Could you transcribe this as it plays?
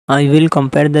I will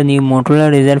compare the new Motorola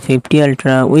Razr 50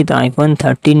 Ultra with iPhone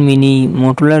 13 mini.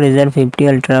 Motorola Razr 50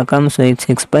 Ultra comes with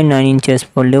 6.9 inches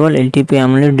foldable LTP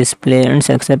AMOLED display and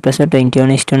success ratio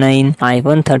 21:9.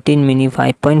 iPhone 13 mini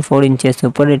 5.4 inches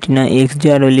Super Retina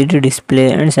XDR OLED display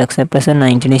and success ratio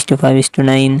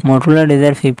 19:5:9. Motorola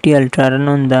Razr 50 Ultra run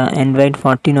on the Android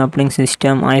 14 operating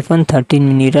system. iPhone 13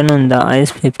 mini run on the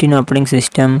iOS 15 operating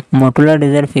system. Motorola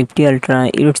Razr 50 Ultra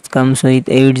it comes with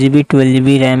 8GB,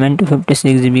 12GB RAM and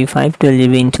 256GB,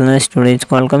 512GB internal storage.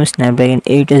 Qualcomm Snapdragon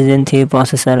 8 Gen 3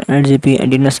 processor, 8GB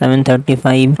Adreno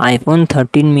 735. iPhone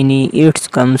 13 mini it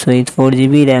comes with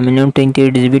 4GB RAM and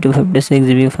 28GB,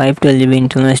 256GB, 512GB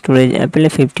internal storage. Apple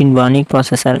A15 Bionic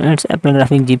processor and its Apple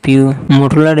graphic GPU.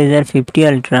 Motorola Razr 50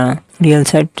 Ultra real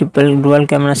set triple dual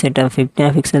camera setup 50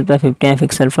 MP plus 50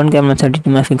 MP, front camera 32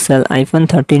 MP. iPhone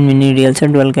 13 mini real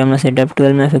set dual camera setup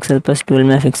 12 MP plus 12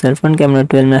 MP, front camera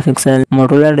 12 MP.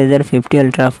 Motorola Razr 50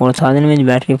 Ultra 4000 mAh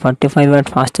battery, 45W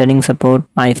fast charging support.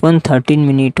 iPhone 13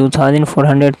 mini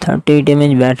 2438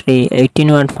 mAh battery,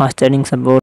 18W fast charging support.